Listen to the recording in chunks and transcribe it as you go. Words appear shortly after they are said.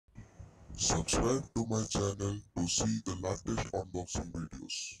Subscribe to my channel to see the latest unboxing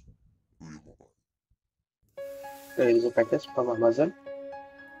videos to your mobile. There is a package from Amazon,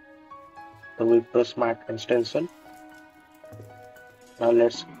 the Wipro Smart Extension. Now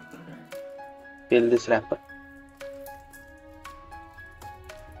let's peel this wrapper.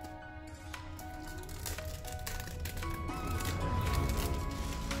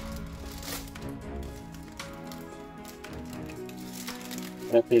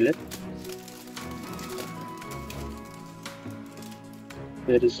 Now peel it.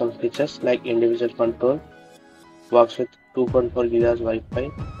 There is some features like individual control, works with 2.4 GHz Wi-Fi,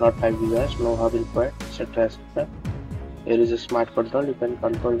 not 5 GHz, no hub required, etc. etc. There is a smart control, you can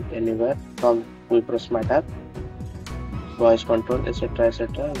control it anywhere from Wipro Smart app, voice control, etc.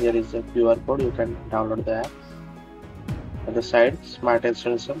 etc. Here is a QR code, you can download the app. On the side, smart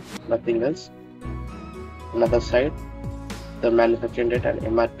extension, nothing else. Another side, the manufacturing date and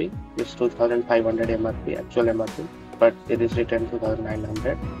MRP is 2500 MRP, actual MRP, but it is written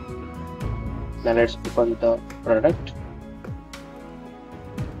 2900. Now let's open the product.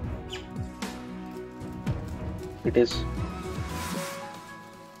 It is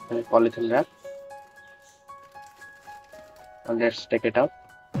a polythene wrap, and let's take it out.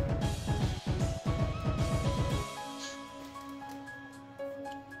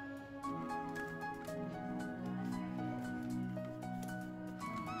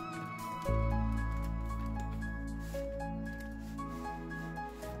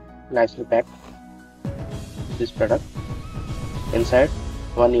 Nicely packed this product. Inside,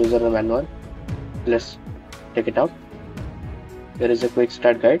 one user manual. Let's take it out. There is a quick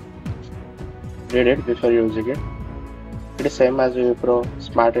start guide. Read it before using it. It is same as Wipro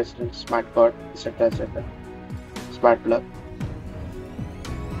Smart Extension, Smart Cord, etc. etc. Smart plug.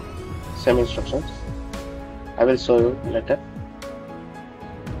 Same instructions. I will show you later.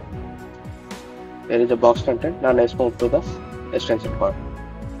 There is a box content. Now let's move to the extension cord.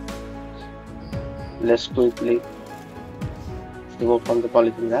 Let's quickly remove from the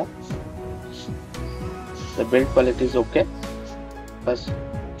polythene wrap. The build quality is okay, but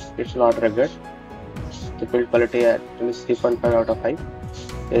it's not rugged. The build quality is 3.5 out of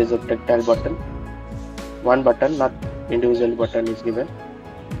 5. There is a tactile button. One button, not individual button, is given.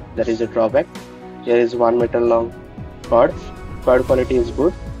 There is a drawback. Here is 1 meter long cord. Cord quality is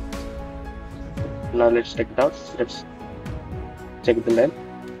good. Now let's take it out. Let's check the length.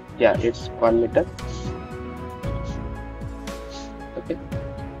 Yeah, it's 1 meter. Okay.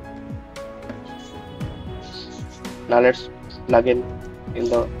 Now let's plug in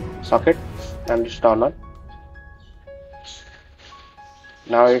the socket and it's turn on.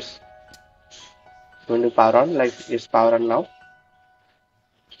 Now it's going to power on, like it's power on now.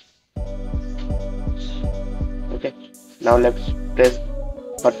 Okay. Now let's press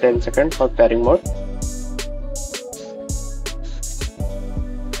for 10 seconds for pairing mode.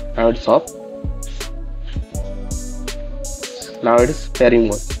 Now it's off. Now it is pairing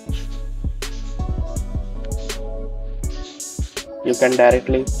mode. You can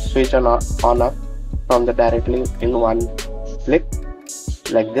directly switch on off from the directly in one click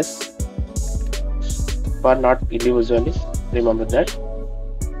like this, but not individually. Remember that.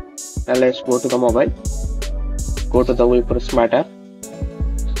 Now let's go to the mobile. Go to the Wipro Smart app.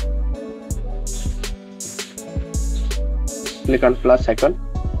 Click on plus icon.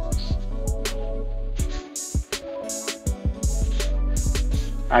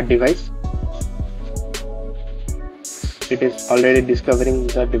 Add device. It is already discovering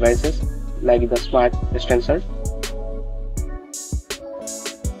the devices like the smart extension.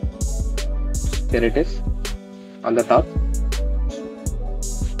 Here it is on the top.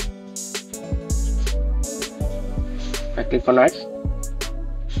 I click on it.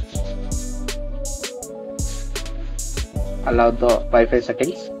 Allow the Wi-Fi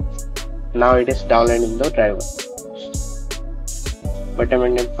settings. Now it is downloading the driver. Wait a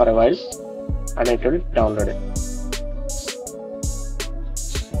minute for a while and it will download it.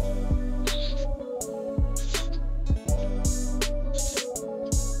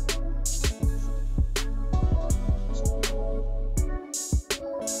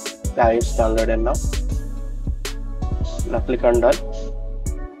 Yeah, it's downloaded now. Now click on done.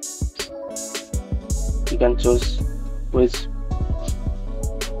 You can choose which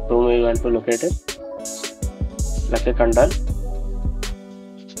room you want to locate it. Now click on done.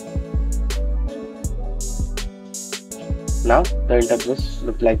 Now the interface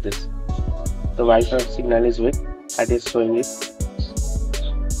looks like this. The Wi-Fi signal is weak, that is showing it.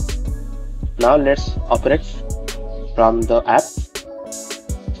 Now let's operate from the app.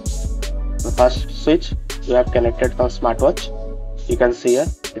 The first switch we have connected from smartwatch. You can see here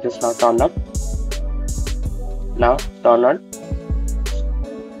It is now turned up. Now turn on.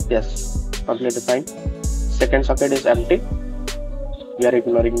 Yes, completely fine. Second socket is empty. We are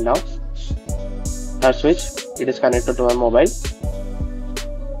ignoring now. Third switch, it is connected to my mobile.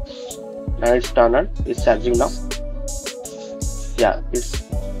 Now it's turned on. It's charging now. Yeah, it's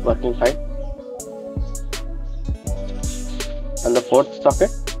working fine. On the fourth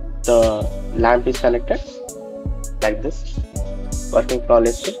socket, the lamp is connected like this, working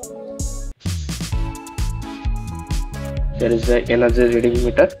flawlessly. There is the energy reading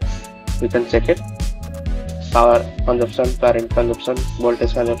meter. We can check it. Power consumption, current consumption,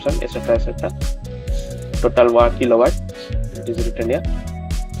 voltage consumption, etc. etc. Total watt, kilowatt. It is written here.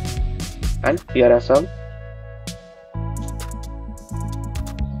 And here are some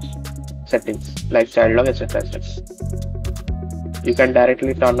settings like child lock, etc. etc. You can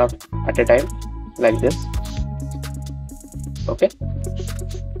directly turn off at a time like this. Okay,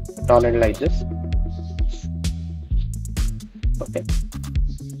 turn it like this. Okay,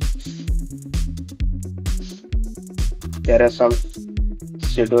 there are some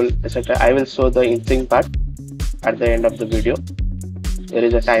schedule, etc. I will show the inching part at the end of the video. There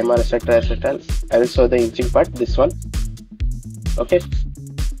is a timer, etc. etc. I will show the inching part, this one. Okay,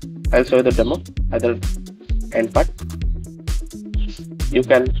 I will show you the demo at the end part. You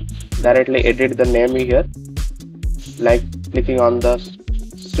can directly edit the name here, like clicking on the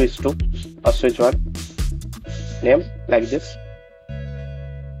switch 2 or switch 1 name like this.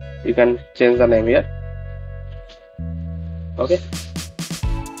 You can change the name here. Okay.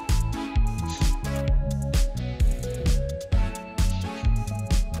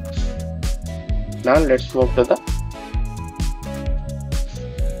 Now let's move to the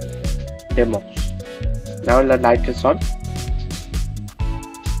demo. Now the light is on.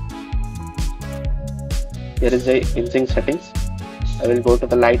 Here is the inching settings. I will go to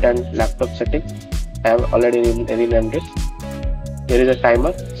the light and laptop settings. I have already renamed it. Here is a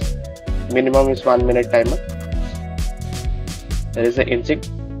timer. Minimum is 1 minute timer. There is the inching.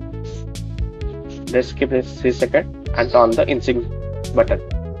 Let's skip this 3 seconds and turn the inching button.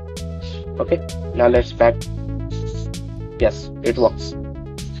 Okay, now let's back. Yes, it works.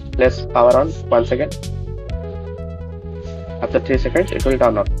 Let's power on once again. After 3 seconds, it will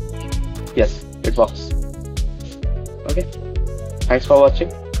turn on. Yes, it works. Okay, thanks for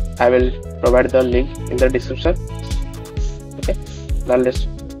watching. I will provide the link in the description. Okay, now let's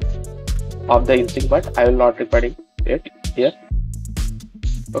off the inching part. I will not recording it here.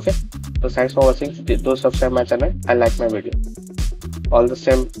 Okay, so thanks for watching. Do subscribe my channel and like my video. All the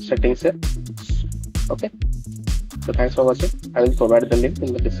same settings here. Okay, so thanks for watching. I will provide the link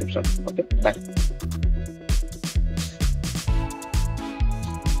in the description. Okay, bye.